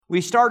We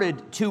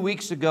started 2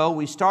 weeks ago,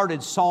 we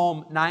started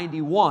Psalm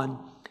 91,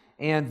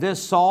 and this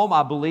psalm,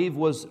 I believe,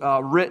 was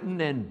written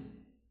and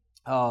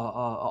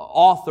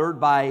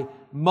authored by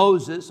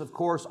Moses. Of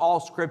course,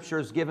 all Scripture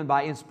is given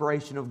by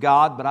inspiration of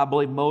God, but I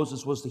believe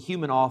Moses was the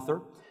human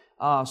author.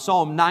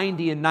 Psalm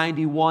 90 and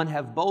 91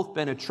 have both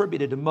been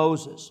attributed to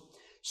Moses.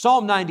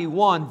 Psalm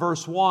 91,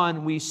 verse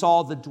 1, we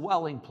saw the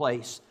dwelling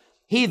place.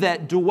 He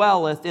that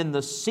dwelleth in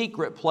the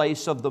secret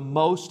place of the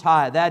Most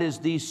High, that is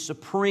the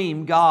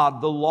supreme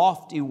God, the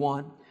lofty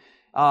one.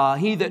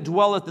 He that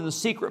dwelleth in the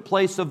secret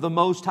place of the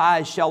Most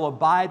High shall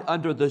abide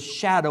under the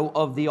shadow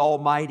of the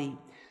Almighty.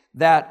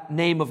 That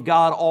name of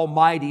God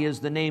Almighty is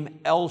the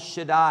name El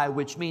Shaddai,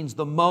 which means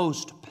the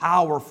most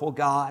powerful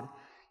God.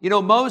 You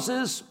know,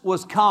 Moses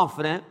was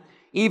confident,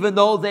 even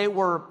though they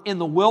were in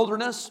the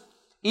wilderness,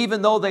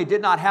 even though they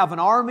did not have an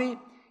army,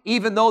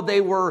 even though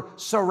they were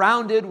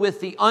surrounded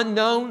with the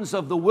unknowns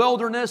of the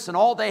wilderness and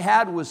all they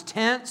had was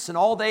tents and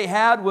all they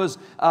had was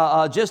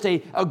just a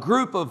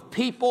group of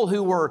people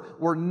who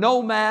were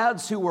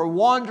nomads who were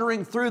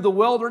wandering through the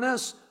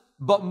wilderness.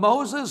 But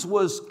Moses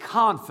was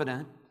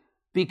confident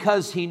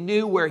because he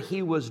knew where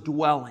he was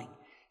dwelling.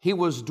 He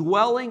was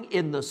dwelling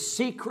in the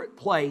secret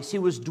place. He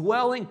was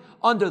dwelling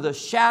under the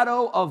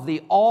shadow of the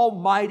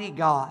Almighty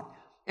God.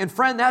 And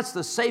friend, that's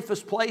the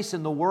safest place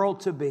in the world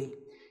to be.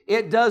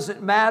 It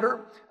doesn't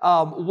matter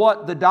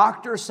what the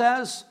doctor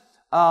says.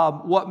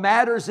 What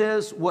matters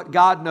is what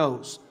God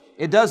knows.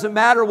 It doesn't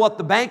matter what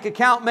the bank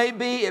account may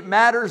be. It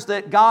matters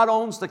that God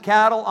owns the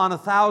cattle on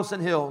 1,000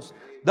 hills.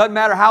 Doesn't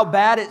matter how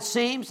bad it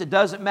seems. It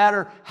doesn't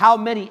matter how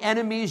many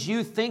enemies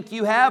you think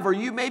you have or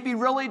you maybe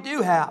really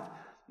do have.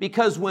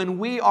 Because when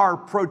we are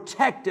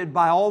protected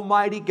by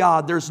Almighty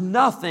God, there's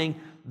nothing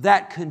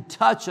that can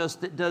touch us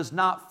that does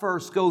not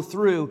first go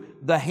through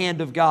the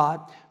hand of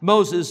God.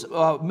 Moses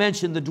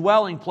mentioned the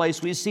dwelling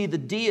place. We see the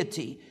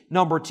deity.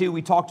 Number 2,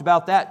 we talked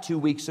about that 2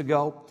 weeks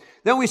ago.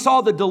 Then we saw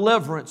the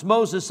deliverance.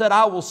 Moses said,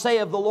 I will say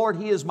of the Lord,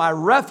 He is my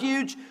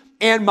refuge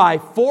and my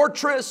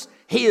fortress.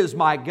 He is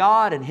my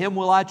God, and Him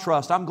will I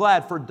trust. I'm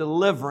glad for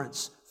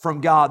deliverance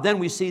from God. Then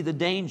we see the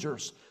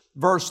dangers.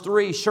 Verse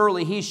 3,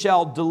 surely He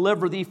shall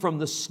deliver thee from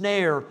the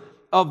snare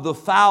of the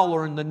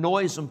fowler and the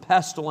noisome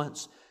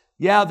pestilence.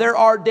 Yeah, there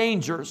are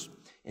dangers.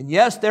 And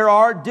yes, there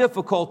are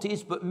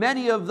difficulties, but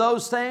many of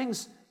those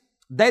things,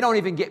 they don't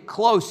even get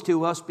close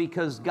to us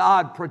because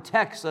God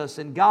protects us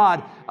and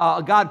God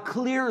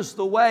clears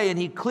the way and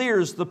He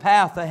clears the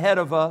path ahead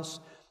of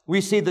us.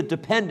 We see the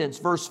dependence,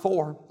 verse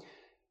 4.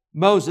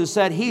 Moses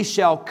said, He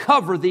shall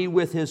cover thee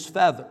with His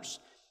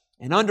feathers,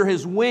 and under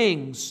His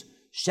wings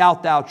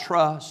shalt thou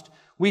trust.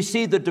 We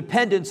see the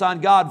dependence on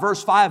God.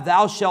 Verse 5,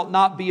 thou shalt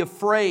not be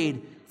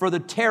afraid for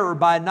the terror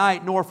by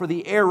night, nor for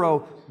the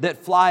arrow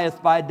that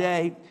flieth by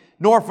day,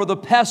 nor for the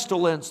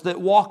pestilence that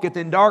walketh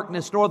in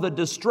darkness, nor the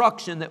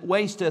destruction that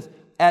wasteth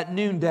at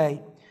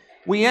noonday.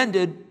 We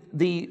ended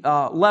the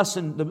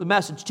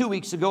message 2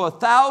 weeks ago.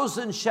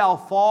 1,000 shall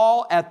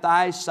fall at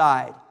thy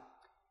side,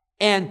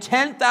 and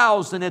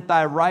 10,000 at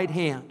thy right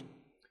hand,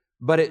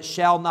 but it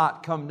shall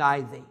not come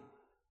nigh thee.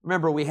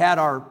 Remember, we had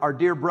our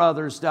dear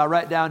brothers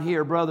right down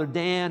here, Brother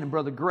Dan and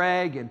Brother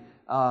Greg and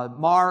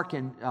Mark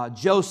and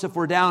Joseph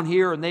were down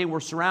here and they were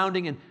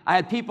surrounding, and I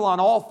had people on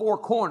all four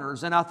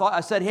corners, and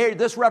I said, hey,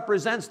 this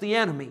represents the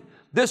enemy.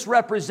 This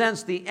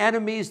represents the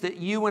enemies that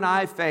you and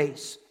I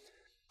face.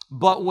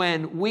 But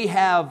when we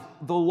have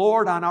the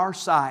Lord on our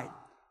side,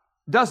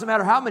 it doesn't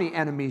matter how many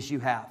enemies you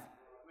have.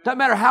 It doesn't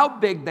matter how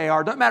big they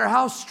are. It doesn't matter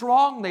how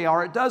strong they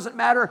are. It doesn't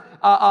matter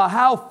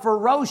how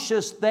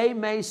ferocious they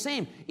may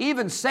seem.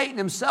 Even Satan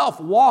himself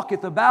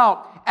walketh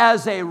about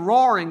as a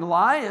roaring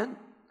lion.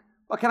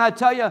 But can I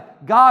tell you,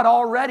 God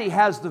already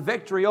has the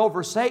victory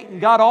over Satan.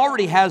 God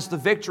already has the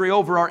victory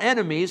over our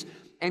enemies.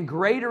 And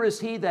greater is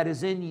He that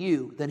is in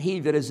you than he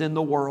that is in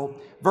the world.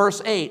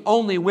 Verse 8,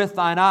 only with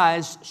thine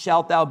eyes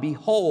shalt thou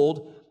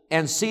behold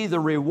and see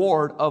the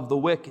reward of the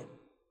wicked.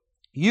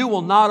 You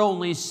will not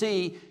only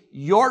see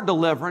your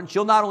deliverance,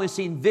 you'll not only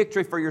see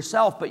victory for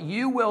yourself, but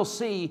you will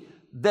see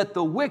that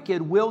the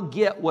wicked will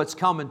get what's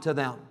coming to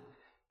them.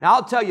 Now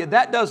I'll tell you,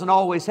 that doesn't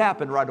always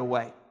happen right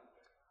away.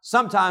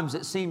 Sometimes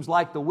it seems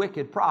like the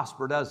wicked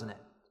prosper, doesn't it?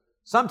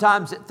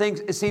 Sometimes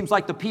it seems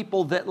like the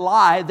people that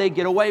lie, they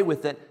get away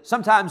with it.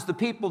 Sometimes the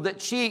people that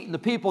cheat and the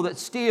people that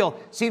steal,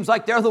 seems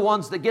like they're the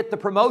ones that get the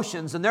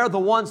promotions and they're the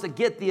ones that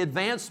get the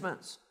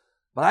advancements.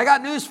 But I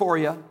got news for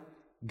you.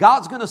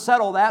 God's going to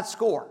settle that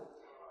score.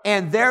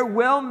 And there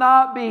will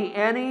not be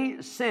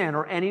any sin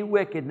or any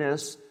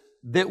wickedness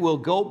that will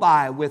go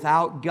by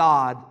without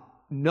God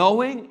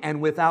knowing and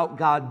without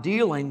God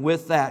dealing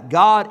with that.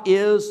 God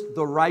is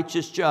the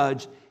righteous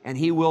judge, and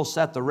He will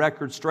set the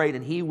record straight,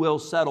 and He will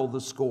settle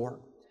the score.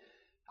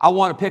 I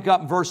want to pick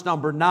up verse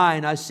number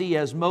 9. I see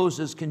as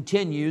Moses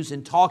continues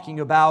in talking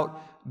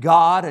about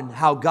God and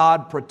how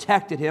God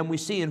protected him, we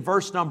see in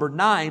verse number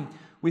 9,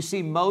 we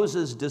see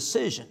Moses'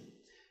 decision.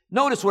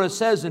 Notice what it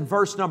says in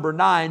verse number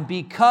 9,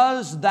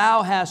 because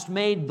thou hast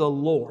made the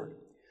Lord,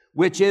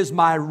 which is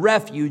my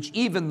refuge,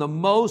 even the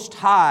Most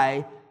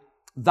High,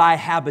 thy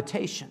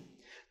habitation.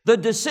 The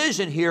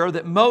decision here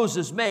that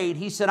Moses made,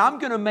 he said, I'm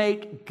going to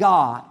make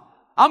God,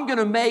 I'm going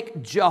to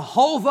make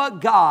Jehovah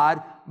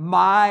God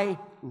my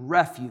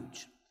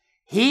refuge.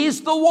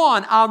 He's the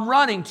one I'm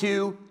running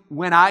to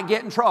when I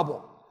get in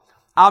trouble.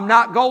 I'm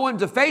not going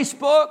to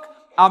Facebook.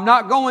 I'm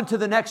not going to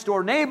the next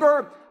door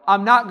neighbor.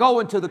 I'm not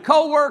going to the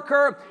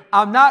coworker.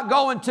 I'm not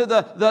going to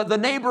the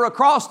neighbor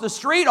across the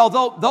street,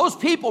 although those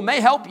people may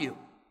help you.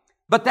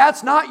 But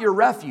that's not your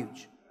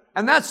refuge.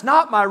 And that's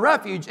not my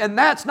refuge. And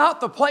that's not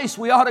the place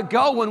we ought to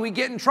go when we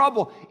get in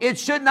trouble. It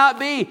should not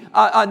be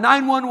a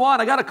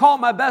 911. I got to call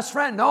my best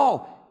friend.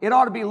 No, it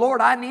ought to be,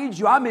 Lord, I need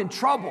you. I'm in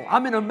trouble.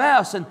 I'm in a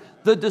mess. And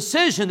the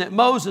decision that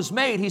Moses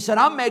made, he said,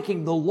 I'm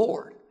making the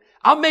Lord.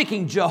 I'm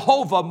making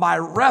Jehovah my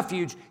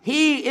refuge.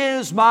 He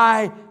is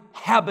my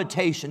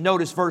habitation.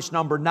 Notice verse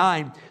number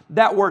 9.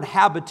 That word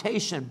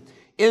habitation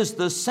is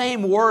the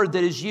same word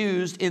that is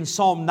used in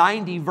Psalm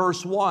 90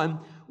 verse 1,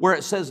 where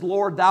it says,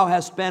 Lord, thou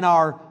hast been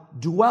our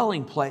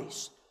dwelling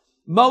place.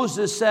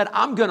 Moses said,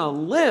 I'm going to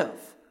live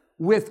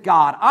with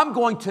God. I'm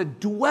going to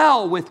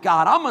dwell with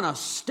God. I'm going to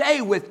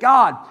stay with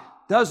God.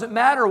 Doesn't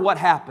matter what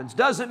happens.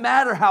 Doesn't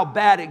matter how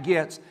bad it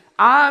gets.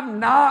 I'm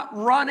not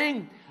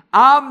running.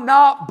 I'm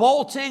not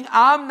bolting.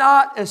 I'm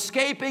not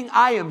escaping.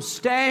 I am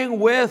staying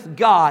with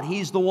God.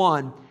 He's the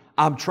one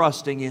I'm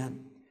trusting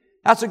in.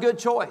 That's a good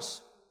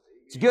choice.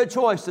 It's a good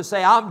choice to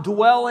say, I'm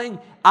dwelling,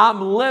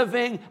 I'm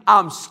living,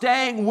 I'm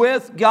staying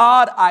with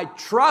God. I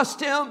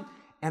trust Him,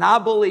 and I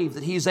believe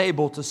that He's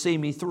able to see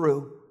me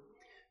through.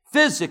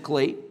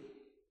 Physically,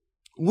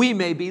 we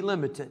may be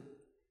limited.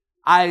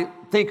 I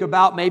think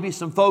about maybe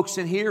some folks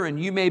in here, and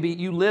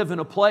you live in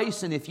a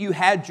place, and if you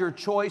had your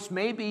choice,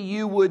 maybe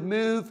you would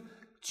move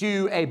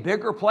to a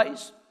bigger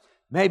place.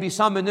 Maybe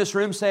some in this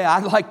room say,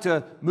 I'd like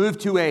to move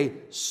to a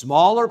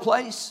smaller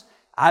place.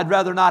 I'd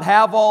rather not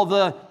have all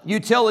the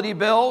utility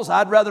bills.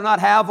 I'd rather not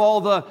have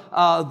all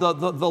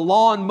the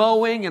lawn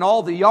mowing and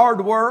all the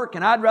yard work,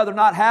 and I'd rather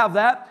not have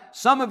that.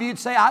 Some of you'd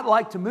say, I'd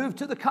like to move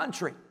to the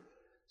country.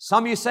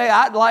 Some of you say,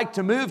 I'd like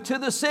to move to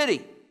the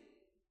city.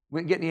 We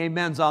didn't get any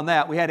amens on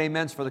that. We had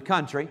amens for the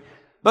country.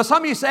 But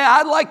some of you say,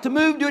 I'd like to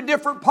move to a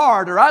different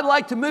part, or I'd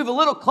like to move a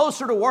little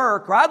closer to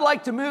work, or I'd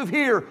like to move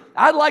here,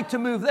 I'd like to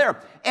move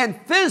there. And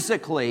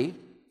physically,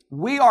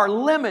 we are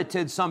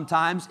limited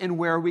sometimes in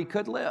where we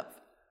could live.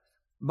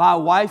 My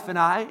wife and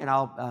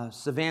I,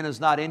 Savannah's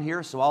not in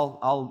here, so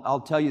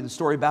I'll tell you the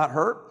story about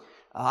her.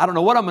 I don't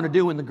know what I'm going to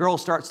do when the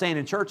girls start staying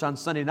in church on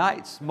Sunday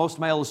nights. Most of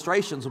my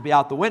illustrations will be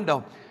out the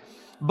window.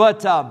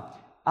 But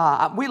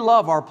we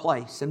love our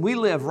place, and we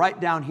live right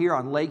down here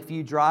on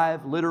Lakeview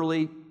Drive.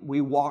 Literally,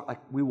 we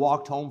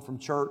walked home from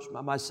church,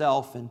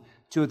 myself and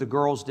two of the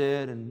girls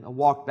did, and I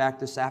walked back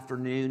this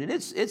afternoon,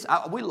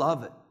 and we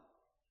love it.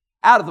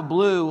 Out of the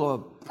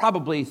blue,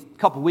 probably a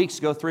couple weeks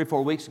ago, 3 or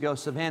 4 weeks ago,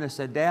 Savannah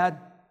said, Dad,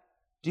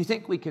 do you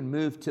think we can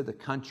move to the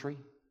country?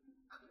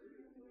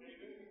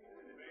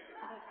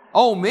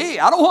 Oh, me?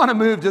 I don't want to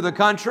move to the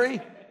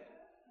country.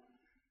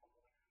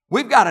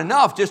 We've got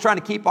enough just trying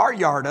to keep our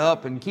yard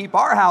up and keep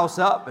our house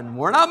up, and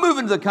we're not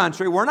moving to the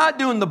country. We're not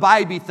doing the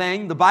Bybee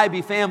thing, the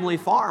Bybee family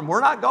farm.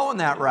 We're not going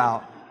that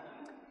route.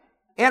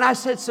 And I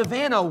said,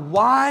 Savannah,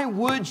 why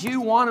would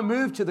you want to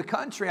move to the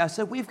country? I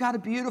said, we've got a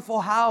beautiful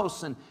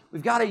house, and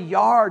we've got a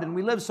yard, and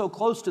we live so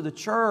close to the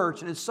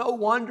church, and it's so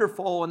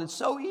wonderful, and it's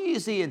so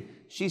easy. And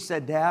she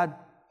said, Dad,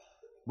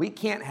 we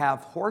can't have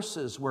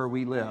horses where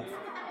we live.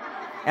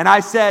 And I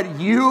said,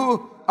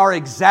 you are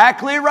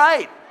exactly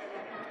right.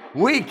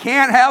 We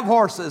can't have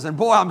horses. And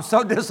boy, I'm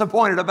so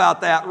disappointed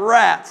about that.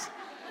 Rats.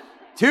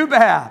 Too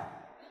bad.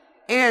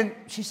 And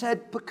she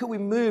said, but could we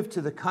move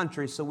to the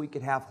country so we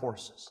could have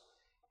horses?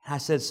 And I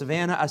said,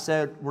 Savannah,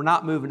 we're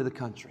not moving to the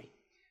country.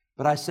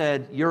 But I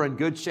said, you're in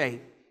good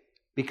shape,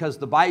 because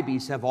the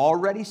Bybees have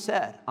already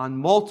said on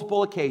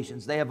multiple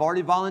occasions, they have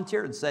already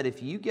volunteered and said,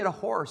 if you get a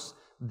horse,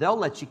 they'll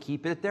let you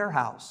keep it at their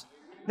house.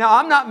 Now,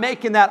 I'm not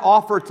making that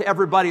offer to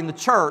everybody in the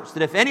church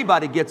that if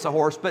anybody gets a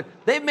horse, but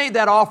they've made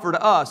that offer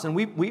to us, and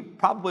we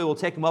probably will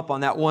take them up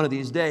on that one of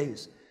these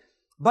days.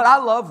 But I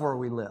love where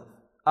we live.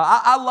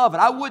 I love it.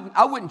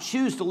 I wouldn't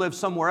choose to live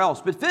somewhere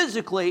else. But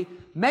physically,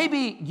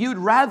 maybe you'd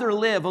rather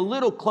live a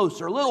little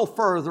closer, a little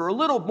further, a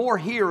little more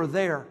here or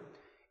there.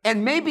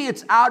 And maybe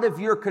it's out of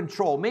your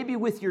control. Maybe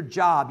with your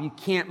job, you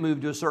can't move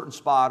to a certain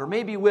spot, or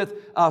maybe with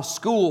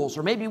schools,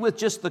 or maybe with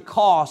just the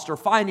cost or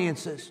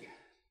finances.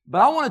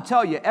 But I want to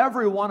tell you,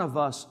 every one of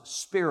us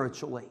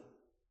spiritually,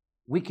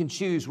 we can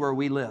choose where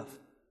we live.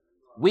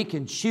 We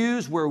can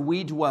choose where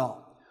we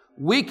dwell.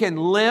 We can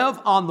live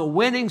on the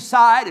winning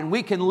side, and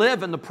we can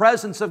live in the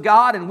presence of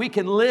God, and we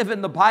can live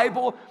in the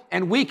Bible,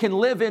 and we can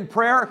live in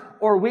prayer,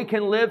 or we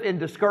can live in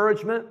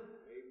discouragement,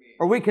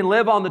 or we can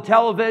live on the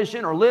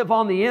television, or live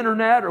on the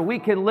internet, or we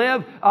can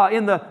live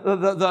in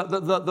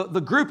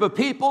the group of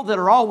people that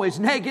are always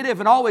negative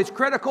and always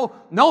critical.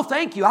 No,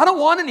 thank you. I don't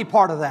want any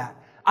part of that.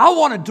 I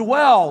want to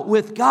dwell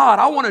with God.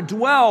 I want to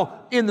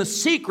dwell in the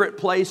secret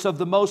place of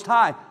the Most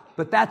High.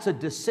 But that's a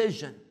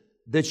decision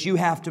that you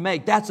have to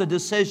make. That's a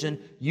decision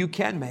you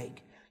can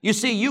make. You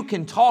see, you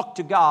can talk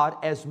to God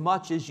as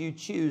much as you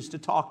choose to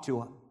talk to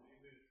Him.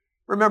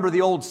 Remember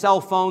the old cell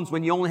phones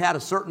when you only had a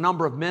certain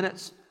number of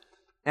minutes?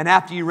 And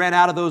after you ran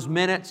out of those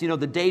minutes, the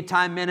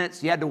daytime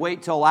minutes, you had to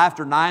wait till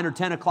after 9 or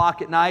 10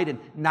 o'clock at night, and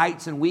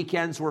nights and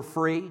weekends were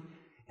free.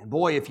 And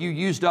boy, if you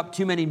used up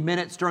too many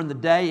minutes during the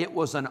day, it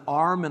was an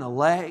arm and a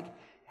leg.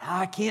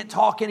 I can't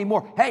talk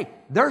anymore. Hey,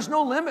 there's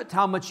no limit to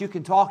how much you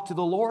can talk to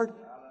the Lord.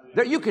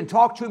 You can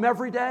talk to Him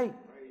every day.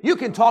 You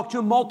can talk to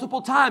Him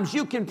multiple times.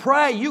 You can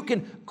pray. You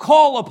can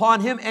call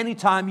upon Him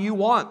anytime you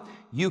want.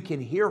 You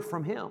can hear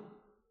from Him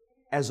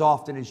as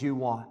often as you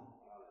want.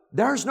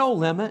 There's no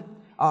limit.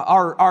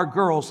 Our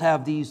girls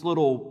have these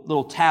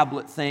little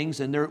tablet things,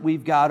 and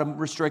we've got them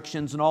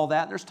restrictions and all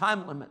that. There's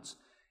time limits.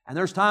 And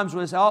there's times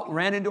when we say,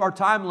 ran into our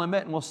time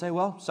limit, and we'll say,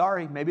 well,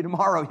 sorry, maybe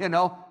tomorrow,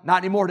 not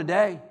anymore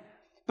today.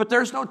 But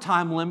there's no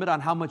time limit on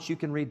how much you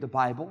can read the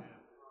Bible.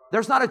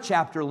 There's not a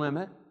chapter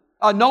limit.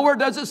 Nowhere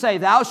does it say,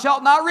 thou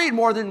shalt not read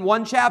more than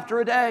 1 chapter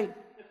a day.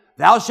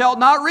 Thou shalt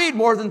not read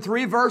more than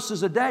 3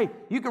 verses a day.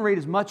 You can read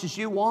as much as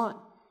you want.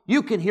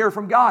 You can hear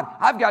from God.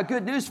 I've got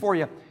good news for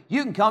you.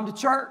 You can come to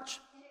church.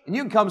 And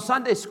you can come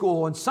Sunday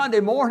school and Sunday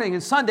morning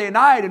and Sunday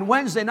night and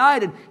Wednesday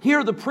night and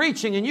hear the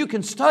preaching, and you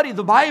can study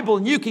the Bible,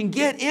 and you can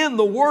get in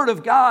the Word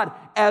of God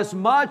as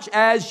much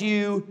as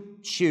you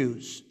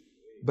choose.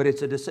 But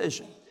it's a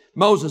decision.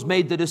 Moses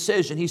made the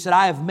decision. He said,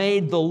 I have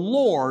made the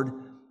Lord,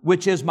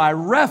 which is my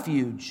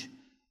refuge,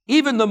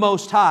 even the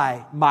Most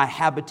High, my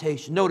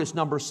habitation. Notice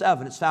number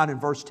 7. It's found in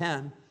verse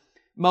 10.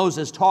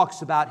 Moses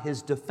talks about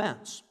his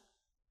defense.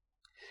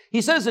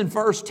 He says in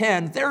verse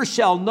 10, there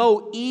shall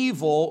no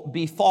evil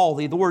befall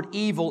thee. The word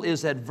evil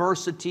is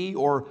adversity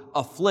or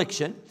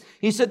affliction.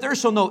 He said, there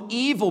shall no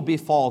evil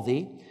befall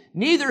thee,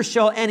 neither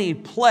shall any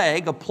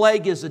plague, a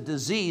plague is a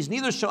disease,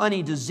 neither shall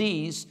any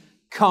disease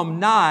come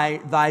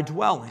nigh thy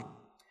dwelling.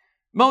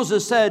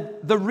 Moses said,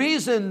 the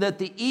reason that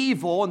the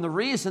evil and the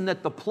reason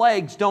that the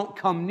plagues don't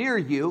come near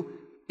you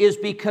is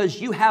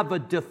because you have a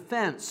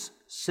defense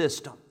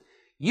system.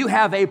 You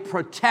have a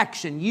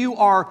protection. You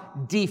are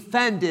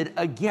defended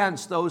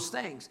against those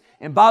things.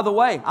 And by the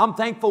way, I'm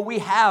thankful we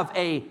have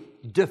a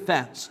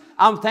defense.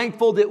 I'm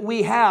thankful that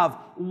we have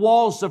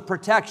walls of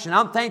protection.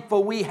 I'm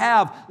thankful we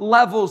have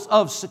levels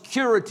of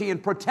security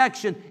and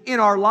protection in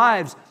our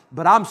lives.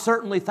 But I'm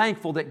certainly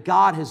thankful that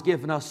God has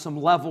given us some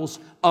levels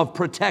of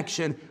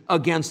protection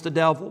against the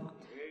devil.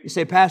 You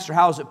say, Pastor,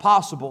 how is it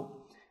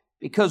possible?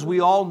 Because we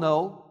all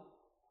know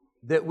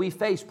that we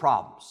face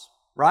problems,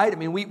 right? I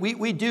mean,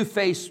 we do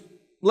face.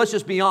 Let's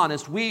just be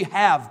honest, we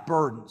have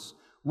burdens.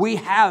 We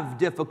have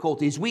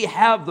difficulties. We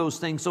have those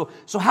things. So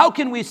how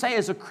can we say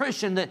as a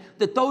Christian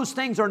that those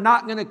things are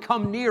not going to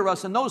come near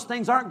us and those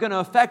things aren't going to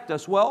affect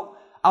us? Well,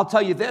 I'll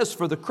tell you this,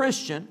 for the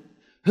Christian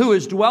who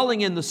is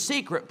dwelling in the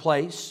secret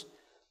place,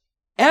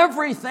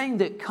 everything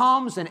that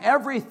comes and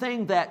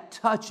everything that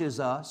touches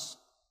us,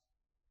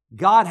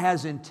 God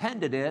has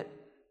intended it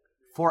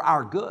for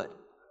our good.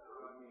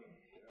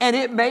 And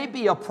it may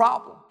be a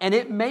problem, and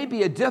it may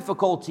be a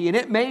difficulty, and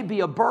it may be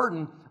a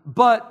burden,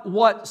 but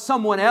what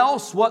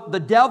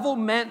the devil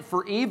meant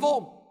for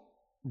evil,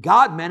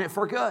 God meant it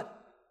for good.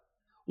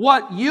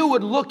 What you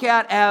would look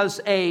at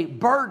as a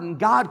burden,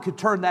 God could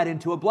turn that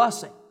into a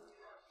blessing.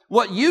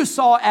 What you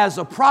saw as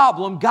a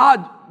problem,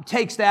 God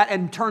takes that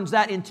and turns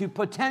that into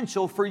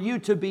potential for you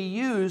to be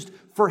used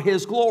for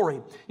His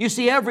glory. You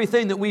see,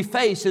 everything that we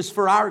face is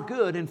for our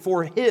good and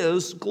for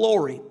His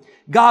glory.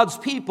 God's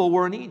people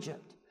were in Egypt.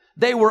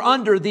 They were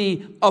under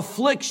the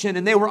affliction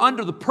and they were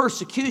under the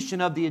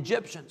persecution of the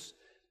Egyptians.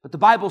 But the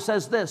Bible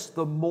says this,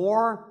 the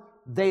more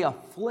they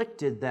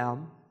afflicted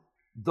them,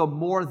 the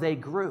more they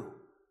grew.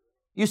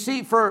 You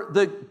see, for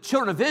the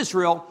children of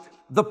Israel,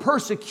 the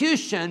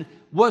persecution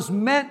was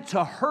meant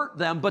to hurt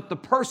them, but the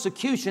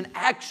persecution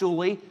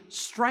actually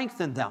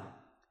strengthened them.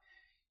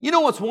 You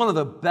know what's one of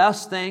the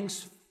best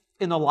things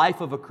in the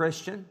life of a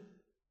Christian?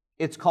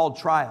 It's called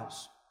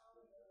trials.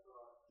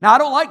 Now, I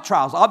don't like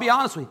trials. I'll be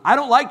honest with you. I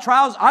don't like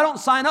trials. I don't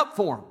sign up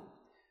for them.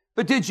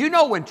 But did you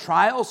know when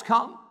trials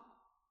come,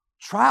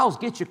 trials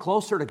get you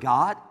closer to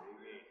God?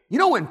 You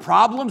know when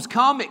problems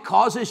come, it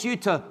causes you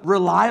to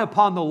rely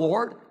upon the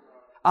Lord?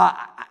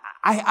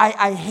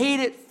 I hate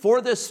it for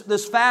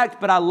this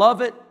fact, but I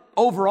love it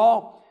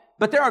overall.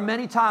 But there are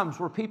many times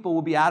where people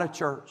will be out of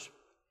church.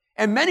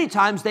 And many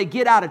times they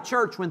get out of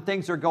church when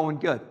things are going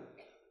good.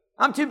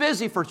 I'm too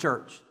busy for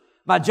church.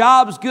 My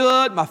job's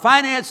good, my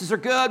finances are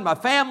good, my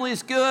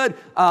family's good,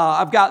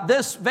 I've got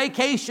this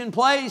vacation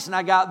place, and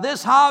I got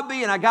this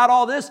hobby, and I got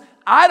all this.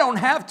 I don't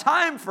have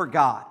time for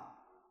God.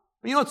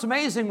 But you know, it's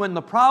amazing when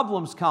the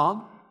problems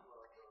come,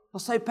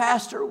 they'll say,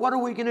 Pastor, what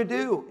are we going to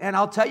do? And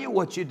I'll tell you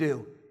what you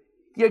do.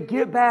 You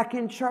get back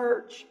in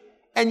church,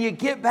 and you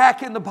get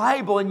back in the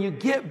Bible, and you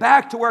get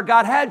back to where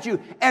God had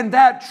you. And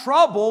that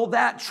trouble,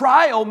 that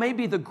trial may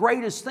be the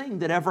greatest thing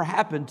that ever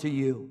happened to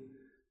you.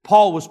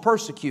 Paul was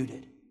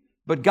persecuted.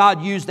 But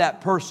God used that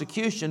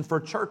persecution for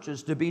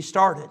churches to be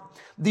started.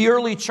 The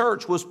early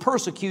church was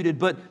persecuted,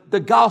 but the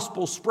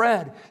gospel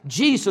spread.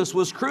 Jesus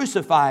was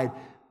crucified.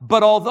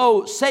 But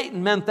although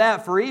Satan meant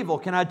that for evil,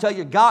 can I tell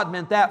you, God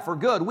meant that for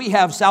good. We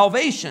have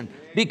salvation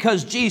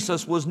because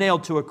Jesus was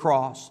nailed to a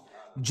cross.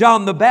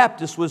 John the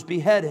Baptist was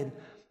beheaded.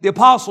 The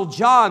Apostle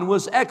John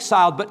was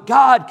exiled, but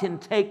God can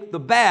take the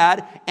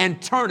bad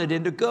and turn it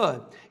into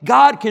good.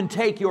 God can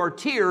take your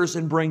tears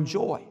and bring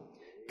joy.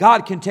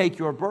 God can take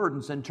your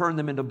burdens and turn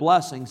them into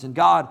blessings, and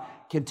God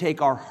can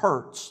take our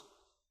hurts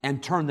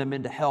and turn them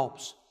into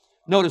helps.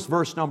 Notice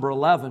verse number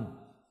 11.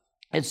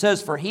 It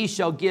says, "For he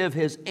shall give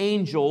his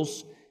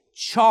angels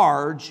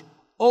charge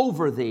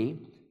over thee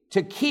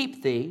to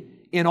keep thee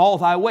in all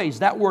thy ways."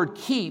 That word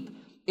keep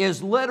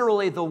is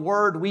literally the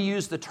word, we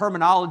use the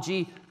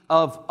terminology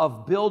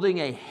of building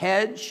a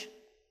hedge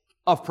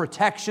of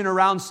protection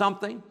around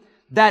something.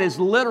 That is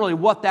literally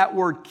what that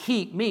word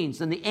keep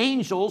means. And the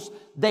angels,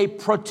 they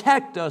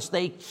protect us,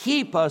 they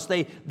keep us,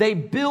 they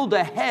build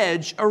a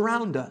hedge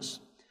around us.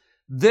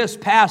 This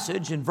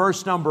passage in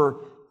verse number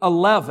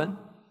 11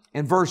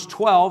 and verse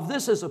 12,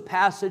 this is a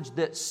passage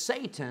that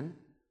Satan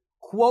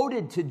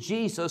quoted to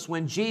Jesus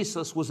when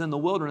Jesus was in the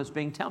wilderness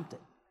being tempted.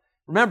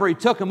 Remember, he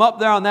took him up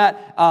there on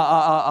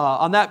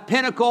that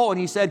pinnacle, and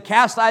he said,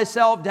 "Cast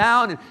thyself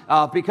down,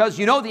 because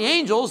you know the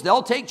angels,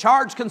 they'll take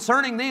charge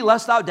concerning thee,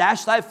 lest thou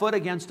dash thy foot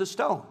against a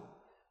stone."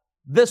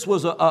 This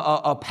was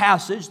a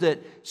passage that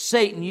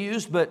Satan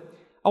used, but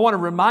I want to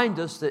remind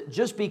us that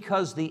just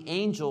because the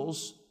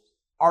angels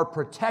are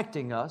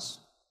protecting us,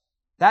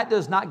 that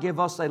does not give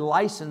us a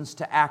license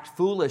to act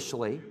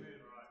foolishly.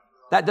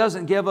 That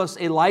doesn't give us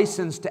a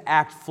license to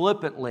act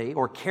flippantly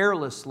or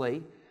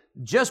carelessly.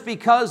 Just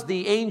because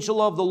the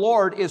angel of the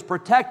Lord is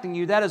protecting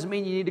you, that doesn't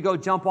mean you need to go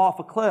jump off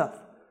a cliff.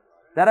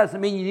 That doesn't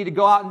mean you need to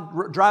go out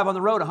and drive on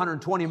the road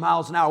 120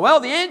 miles an hour.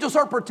 Well, the angels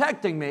are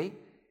protecting me.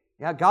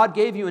 Yeah, God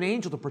gave you an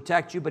angel to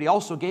protect you, but He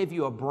also gave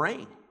you a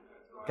brain.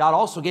 God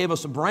also gave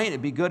us a brain.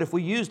 It'd be good if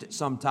we used it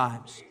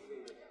sometimes.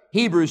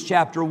 Hebrews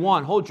chapter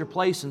 1. Hold your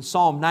place in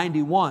Psalm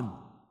 91.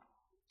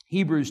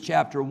 Hebrews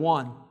chapter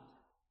 1.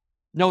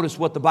 Notice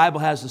what the Bible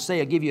has to say.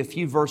 I'll give you a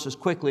few verses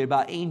quickly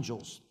about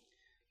angels.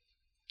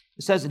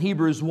 It says in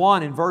Hebrews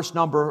 1 in verse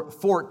number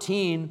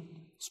 14,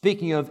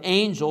 speaking of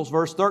angels,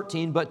 verse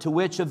 13, "But to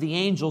which of the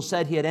angels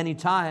said He at any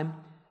time,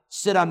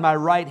 Sit on my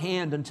right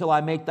hand until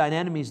I make thine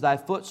enemies thy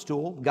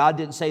footstool?" God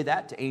didn't say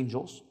that to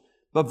angels.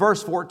 But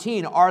verse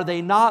 14, "Are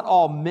they not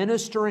all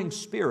ministering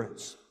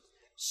spirits,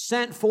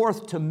 sent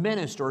forth to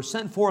minister," or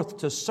sent forth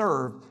to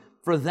serve,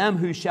 "for them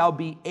who shall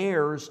be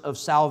heirs of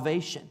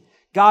salvation?"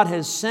 God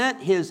has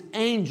sent His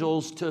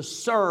angels to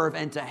serve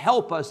and to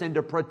help us and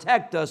to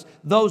protect us,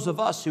 those of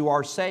us who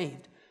are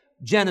saved.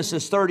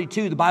 Genesis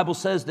 32, the Bible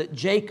says that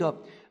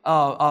Jacob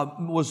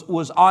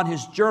was on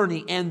his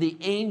journey and the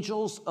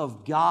angels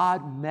of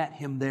God met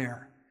him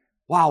there.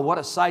 Wow, what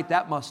a sight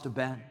that must have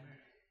been.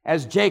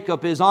 As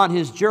Jacob is on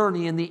his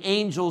journey and the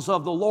angels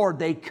of the Lord,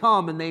 they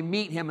come and they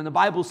meet him. And the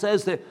Bible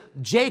says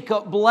that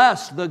Jacob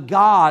blessed the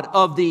God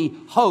of the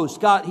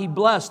host. He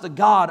blessed the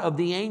God of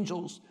the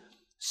angels.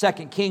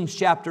 2 Kings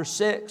chapter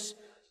 6,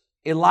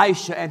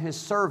 Elisha and his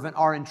servant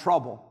are in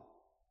trouble.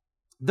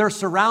 They're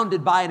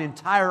surrounded by an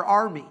entire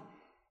army.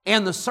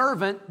 And the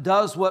servant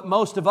does what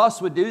most of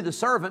us would do. The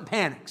servant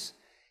panics.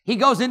 He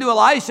goes into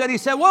Elisha and he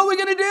said, "What are we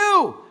going to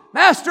do?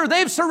 Master,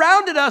 they've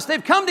surrounded us.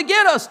 They've come to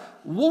get us.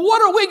 Well,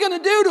 what are we going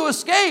to do to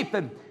escape?"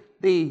 And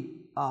the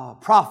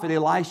prophet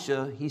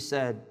Elisha, he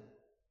said,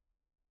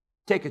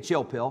 "Take a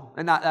chill pill."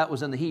 And that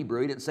was in the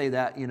Hebrew. He didn't say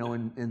that,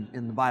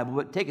 in the Bible,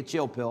 but take a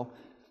chill pill.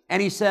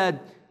 And he said,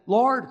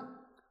 "Lord,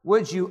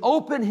 would you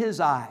open his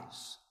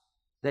eyes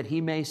that he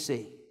may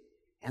see?"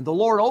 And the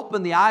Lord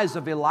opened the eyes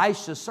of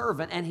Elisha's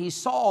servant, and he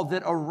saw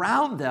that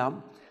around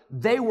them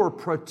they were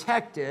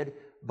protected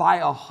by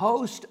a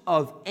host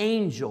of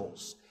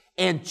angels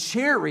and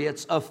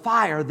chariots of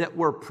fire that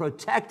were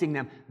protecting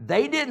them.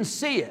 They didn't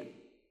see it,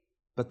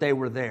 but they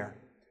were there.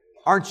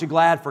 Aren't you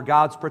glad for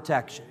God's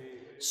protection?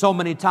 So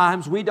many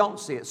times we don't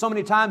see it. So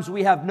many times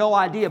we have no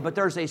idea, but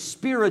there's a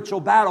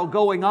spiritual battle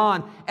going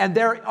on, and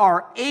there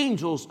are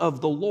angels of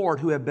the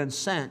Lord who have been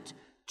sent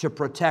to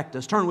protect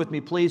us. Turn with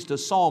me, please, to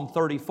Psalm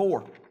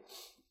 34.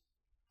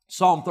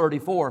 Psalm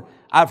 34.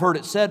 I've heard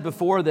it said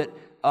before that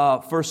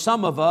for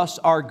some of us,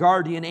 our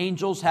guardian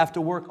angels have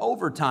to work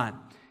overtime.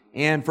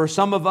 And for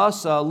some of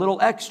us, a little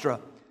extra.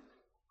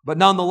 But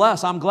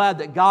nonetheless, I'm glad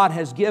that God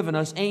has given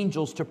us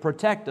angels to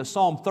protect us.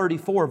 Psalm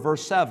 34,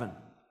 verse 7.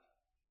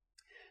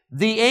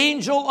 "The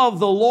angel of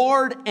the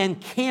Lord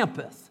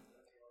encampeth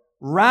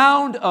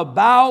round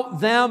about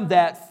them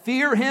that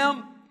fear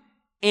Him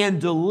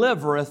and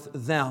delivereth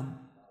them."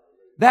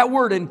 That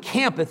word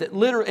encampeth,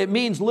 it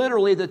means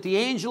literally that the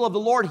angel of the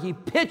Lord, He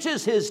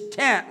pitches His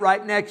tent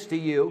right next to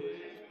you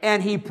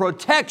and He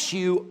protects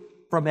you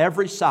from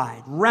every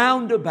side,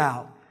 round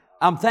about.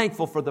 I'm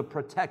thankful for the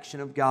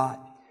protection of God.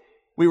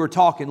 We were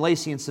talking,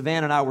 Lacey and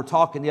Savannah and I were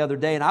talking the other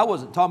day, and I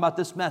wasn't talking about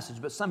this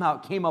message, but somehow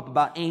it came up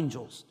about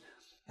angels.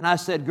 And I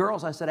said,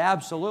 "Girls," I said,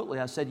 "absolutely."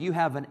 I said, "You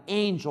have an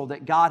angel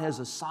that God has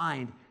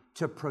assigned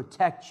to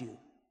protect you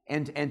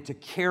and to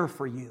care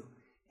for you."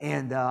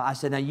 And I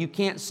said, "Now you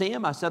can't see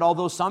them." I said,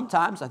 "Although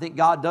sometimes I think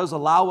God does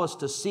allow us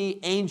to see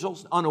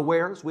angels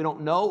unawares. We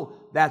don't know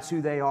that's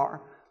who they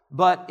are.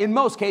 But in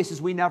most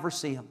cases, we never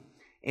see them.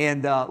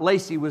 And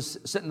Lacey was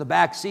sitting in the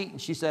back seat,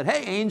 and she said,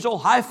 "Hey, Angel,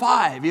 high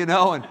five," And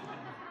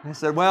I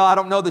said, "Well, I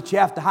don't know that you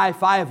have to high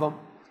five them."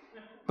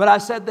 But I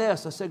said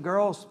this, I said,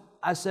 "Girls,"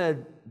 I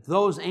said,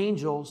 "those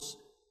angels,"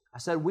 I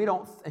said, "we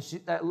don't,"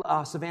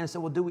 Savannah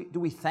said, "Well, do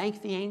we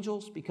thank the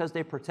angels because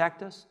they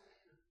protect us?"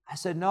 I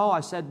said, "No,"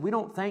 I said, "we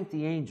don't thank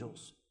the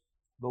angels,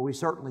 but we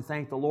certainly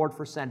thank the Lord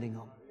for sending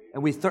them.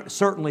 And we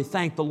certainly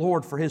thank the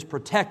Lord for His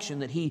protection,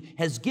 that He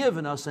has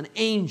given us an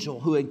angel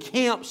who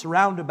encamps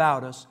round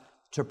about us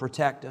to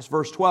protect us."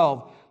 Verse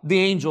 12, "The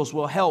angels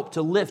will help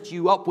to lift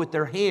you up with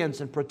their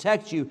hands and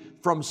protect you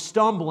from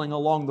stumbling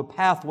along the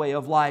pathway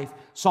of life."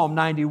 Psalm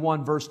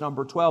 91, verse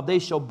number 12, "They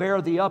shall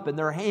bear thee up in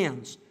their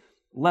hands,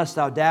 lest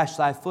thou dash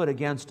thy foot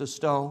against a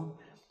stone."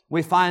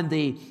 We find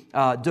the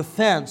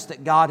defense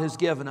that God has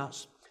given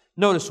us.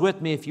 Notice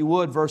with me, if you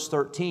would, verse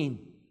 13.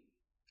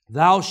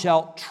 "Thou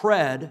shalt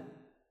tread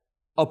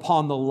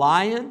upon the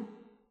lion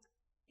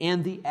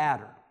and the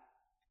adder.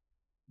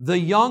 The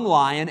young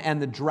lion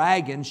and the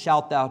dragon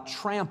shalt thou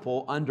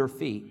trample under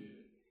feet."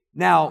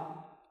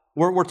 Now,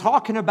 we're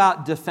talking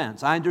about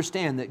defense. I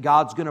understand that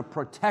God's going to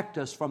protect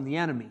us from the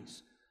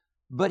enemies.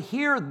 But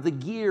here the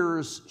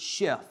gears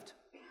shift.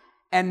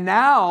 And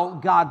now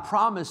God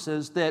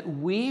promises that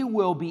we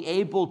will be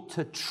able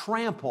to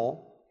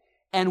trample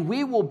and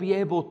we will be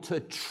able to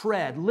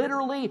tread.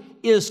 Literally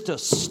is to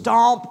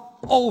stomp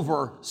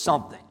over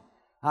something.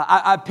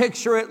 I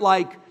picture it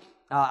like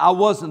I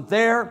wasn't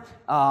there.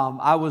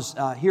 I was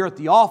here at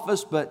the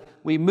office, but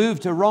we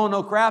moved to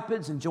Roanoke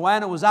Rapids, and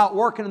Joanna was out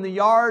working in the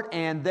yard,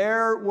 and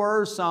there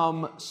were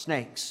some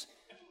snakes.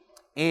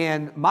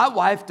 And my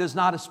wife does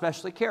not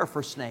especially care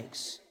for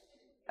snakes.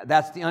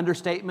 That's the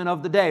understatement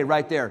of the day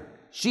right there.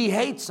 She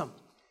hates them.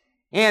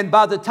 And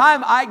by the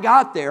time I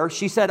got there,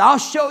 she said, "I'll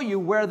show you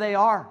where they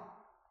are."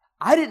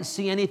 I didn't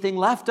see anything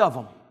left of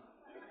them.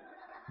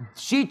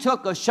 She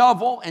took a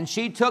shovel and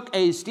she took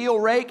a steel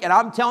rake, and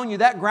I'm telling you,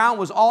 that ground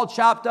was all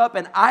chopped up,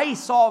 and I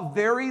saw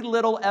very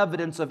little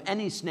evidence of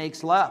any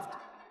snakes left.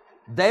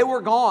 They were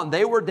gone.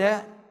 They were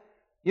dead.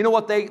 You know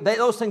what?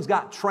 Those things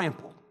got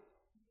trampled.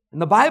 And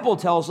the Bible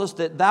tells us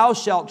that thou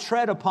shalt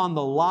tread upon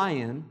the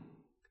lion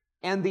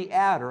and the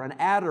adder. An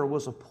adder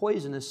was a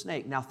poisonous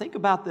snake. Now think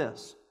about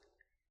this.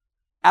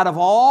 Out of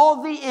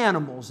all the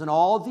animals and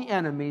all the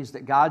enemies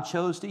that God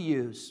chose to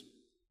use,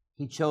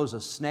 He chose a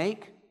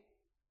snake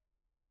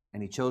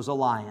and He chose a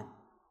lion.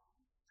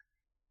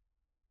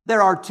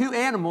 There are two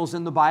animals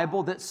in the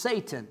Bible that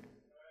Satan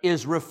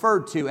is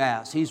referred to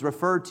as. He's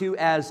referred to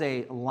as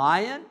a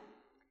lion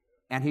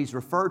and he's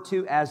referred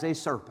to as a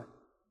serpent.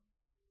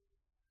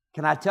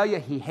 Can I tell you,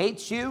 he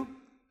hates you,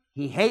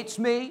 he hates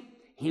me,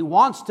 he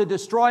wants to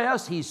destroy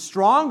us, he's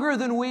stronger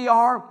than we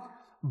are,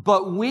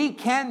 but we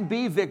can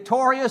be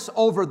victorious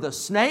over the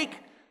snake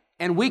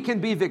and we can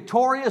be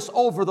victorious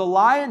over the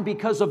lion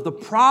because of the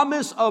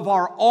promise of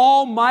our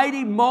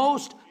almighty,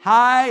 most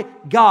high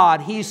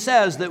God. He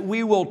says that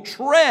we will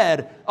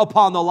tread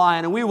upon the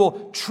lion and we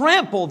will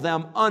trample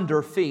them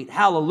under feet.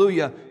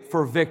 Hallelujah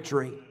for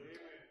victory.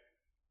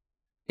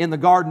 In the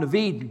Garden of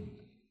Eden,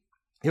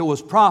 it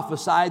was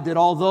prophesied that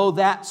although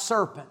that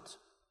serpent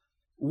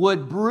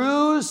would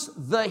bruise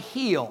the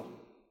heel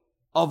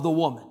of the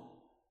woman,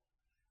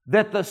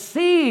 that the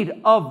seed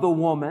of the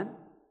woman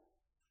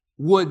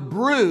would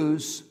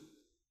bruise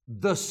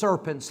the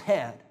serpent's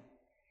head.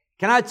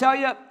 Can I tell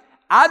you,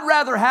 I'd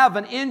rather have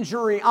an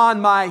injury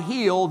on my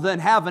heel than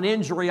have an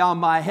injury on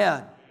my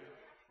head.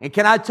 And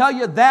can I tell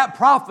you, that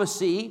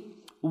prophecy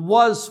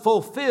was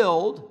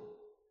fulfilled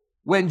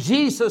when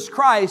Jesus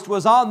Christ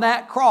was on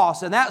that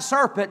cross, and that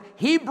serpent,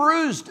 he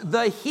bruised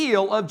the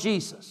heel of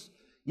Jesus.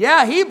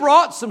 Yeah, he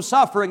brought some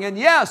suffering, and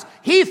yes,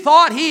 he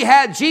thought he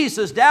had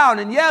Jesus down,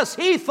 and yes,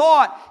 he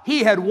thought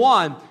he had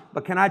won.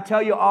 But can I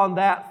tell you, on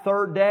that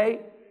third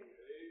day,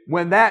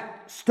 when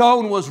that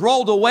stone was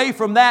rolled away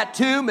from that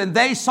tomb and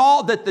they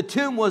saw that the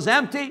tomb was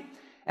empty,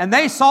 and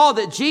they saw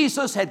that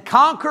Jesus had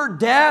conquered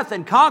death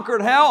and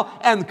conquered hell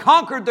and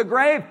conquered the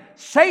grave,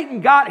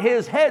 Satan got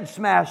his head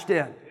smashed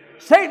in.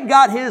 Satan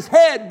got his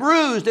head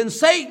bruised, and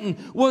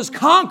Satan was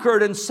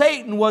conquered, and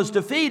Satan was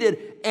defeated.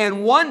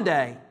 And one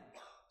day,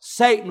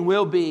 Satan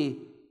will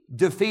be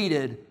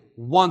defeated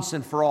once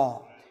and for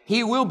all.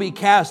 He will be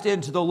cast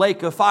into the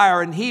lake of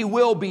fire, and he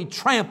will be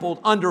trampled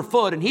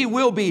underfoot, and he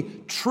will be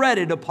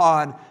treaded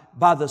upon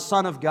by the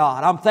Son of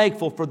God. I'm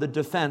thankful for the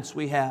defense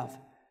we have.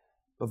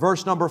 But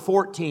verse number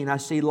 14, I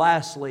see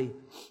lastly,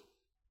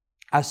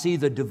 I see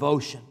the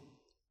devotion.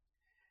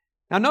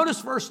 Now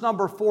notice verse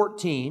number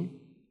 14.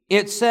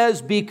 It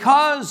says,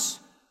 "Because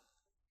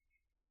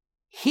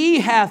he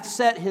hath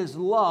set his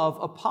love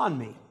upon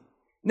me."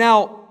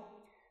 Now,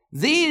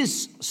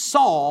 these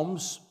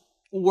psalms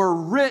were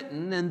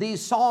written, and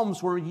these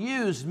psalms were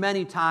used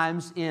many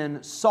times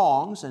in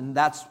songs, and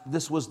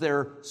this was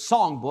their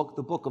songbook,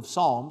 the book of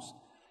Psalms.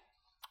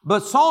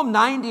 But Psalm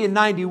 90 and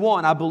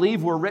 91, I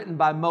believe, were written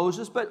by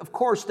Moses, but of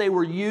course they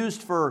were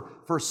used for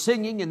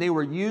singing and they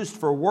were used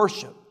for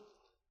worship.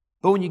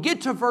 But when you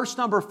get to verse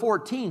number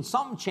 14,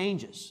 something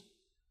changes.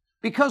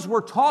 Because we're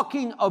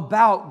talking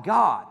about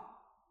God.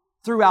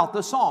 throughout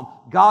the psalm.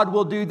 God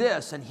will do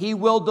this, and He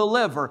will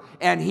deliver,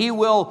 and He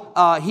will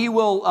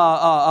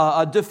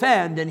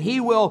defend, and He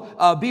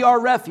will be our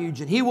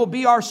refuge, and He will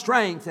be our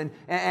strength,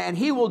 and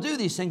He will do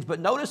these things. But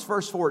notice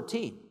verse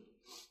 14.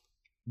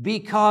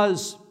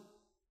 Because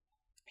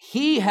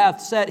He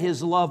hath set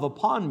His love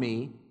upon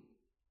me,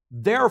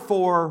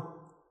 therefore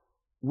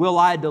will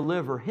I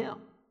deliver him.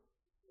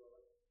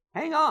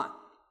 Hang on.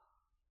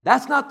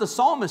 That's not the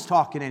psalmist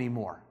talking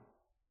anymore.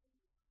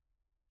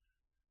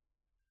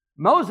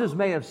 Moses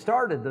may have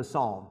started the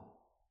psalm,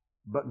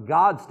 but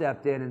God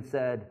stepped in and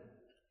said,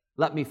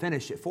 let me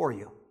finish it for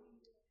you.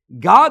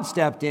 God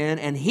stepped in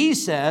and He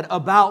said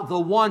about the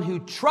one who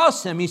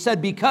trusts Him, He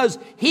said, because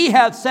He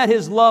hath set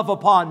His love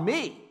upon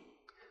me.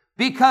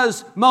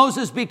 Because,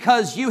 Moses,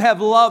 because you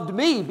have loved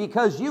me,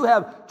 because you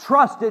have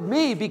trusted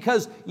me,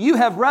 because you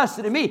have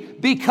rested in me,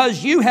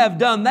 because you have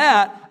done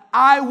that,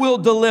 I will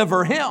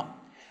deliver him.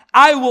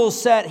 I will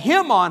set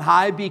him on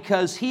high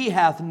because he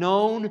hath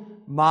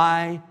known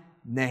my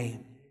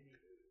name.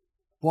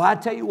 Well, I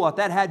tell you what,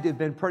 that had to have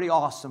been pretty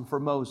awesome for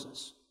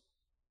Moses.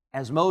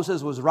 As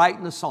Moses was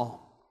writing the psalm,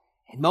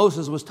 and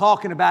Moses was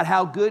talking about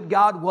how good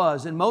God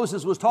was, and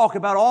Moses was talking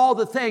about all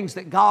the things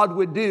that God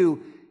would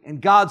do, and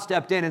God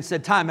stepped in and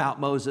said, time out,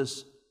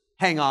 Moses.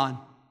 Hang on.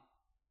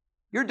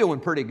 You're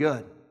doing pretty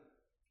good.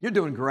 You're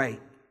doing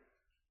great.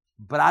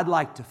 But I'd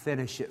like to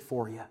finish it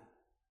for you.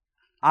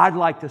 I'd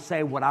like to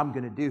say what I'm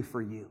going to do for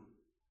you.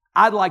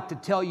 I'd like to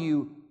tell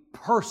you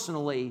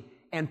personally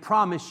and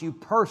promise you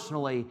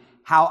personally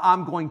how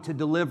I'm going to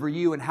deliver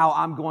you and how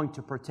I'm going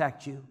to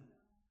protect you.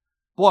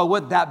 Boy,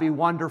 wouldn't that be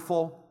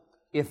wonderful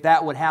if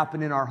that would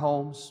happen in our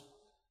homes?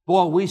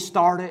 Boy, we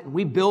start it and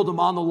we build them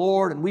on the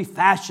Lord and we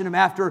fashion them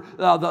after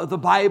the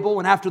Bible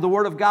and after the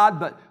Word of God.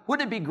 But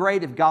wouldn't it be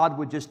great if God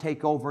would just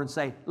take over and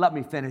say, let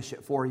me finish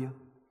it for you?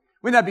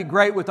 Wouldn't that be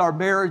great with our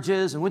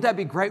marriages? And wouldn't that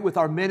be great with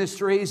our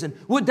ministries? And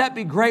wouldn't that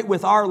be great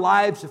with our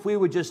lives if we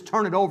would just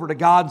turn it over to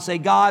God and say,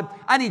 God,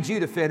 I need you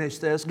to finish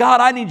this.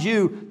 God, I need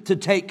you to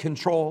take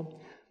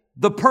control.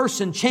 The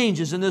person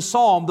changes in this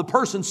psalm. The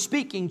person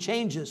speaking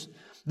changes.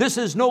 This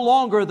is no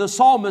longer the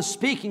psalmist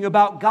speaking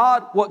about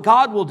God, what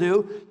God will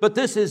do, but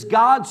this is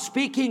God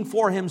speaking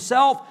for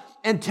Himself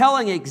and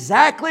telling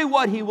exactly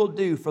what He will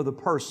do for the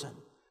person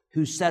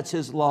who sets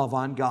his love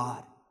on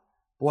God.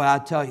 Boy, I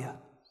tell you,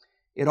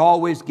 it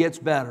always gets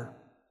better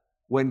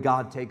when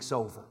God takes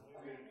over.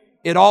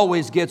 It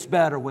always gets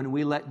better when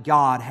we let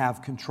God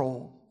have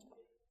control.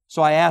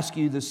 So I ask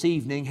you this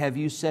evening, have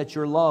you set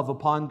your love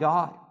upon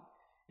God?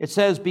 It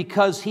says,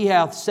 because He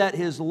hath set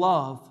His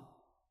love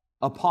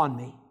upon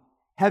me.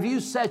 Have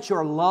you set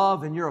your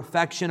love and your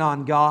affection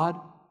on God?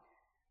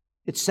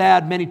 It's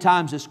sad many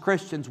times as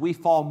Christians we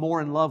fall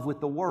more in love with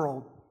the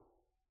world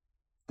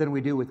than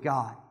we do with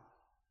God.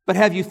 But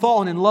have you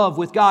fallen in love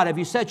with God? Have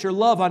you set your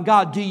love on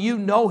God? Do you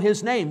know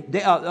His name?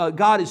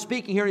 God is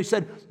speaking here and He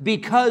said,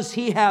 because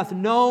He hath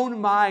known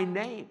my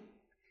name.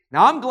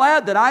 Now I'm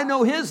glad that I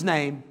know His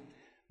name,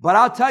 but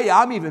I'll tell you,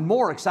 I'm even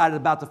more excited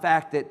about the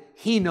fact that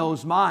He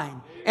knows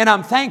mine. And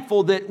I'm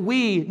thankful that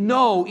we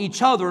know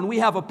each other and we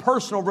have a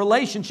personal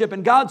relationship.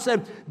 And God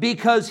said,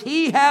 because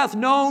He hath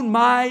known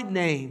my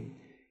name,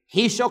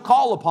 He shall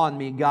call upon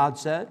me, God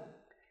said,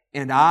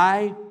 and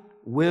I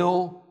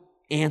will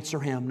answer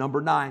him. Number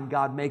 9,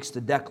 God makes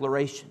the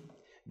declaration.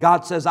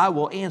 God says, I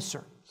will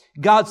answer.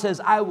 God says,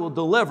 I will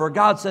deliver.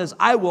 God says,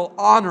 I will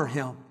honor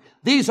him.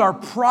 These are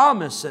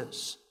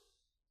promises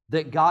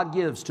that God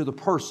gives to the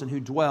person who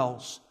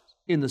dwells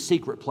in the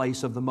secret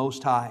place of the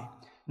Most High.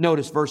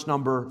 Notice verse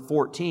number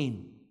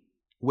 14.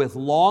 With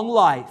long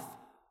life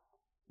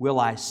will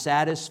I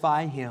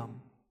satisfy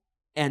him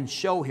and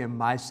show him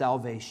my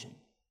salvation.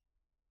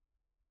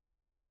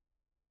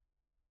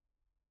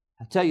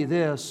 I tell you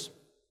this,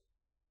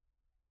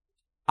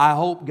 I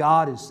hope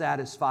God is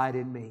satisfied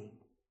in me,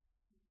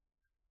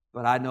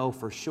 but I know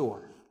for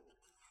sure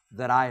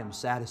that I am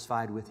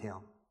satisfied with Him.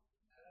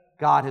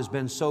 God has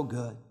been so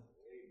good.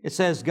 It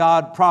says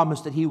God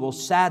promised that He will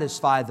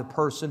satisfy the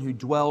person who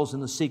dwells in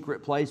the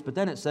secret place, but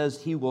then it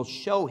says He will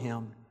show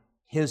him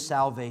His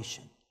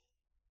salvation.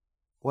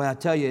 Well, I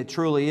tell you, it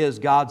truly is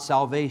God's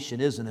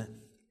salvation, isn't it?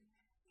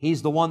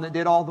 He's the one that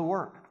did all the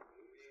work.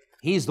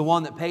 He's the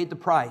one that paid the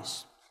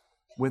price.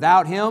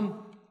 Without Him,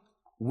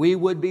 we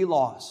would be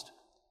lost.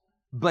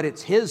 But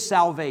it's His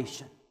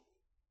salvation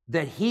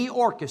that He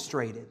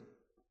orchestrated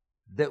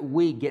that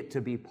we get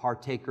to be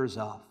partakers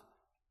of.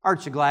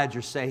 Aren't you glad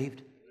you're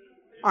saved?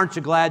 Aren't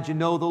you glad you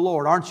know the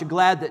Lord? Aren't you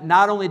glad that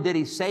not only did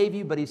He save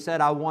you, but He said,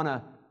 I want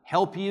to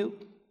help you.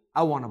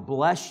 I want to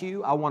bless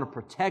you. I want to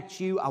protect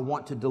you. I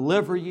want to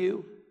deliver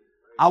you.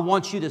 I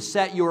want you to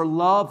set your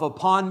love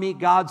upon me,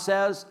 God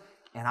says,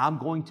 and I'm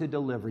going to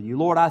deliver you.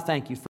 Lord, I thank you for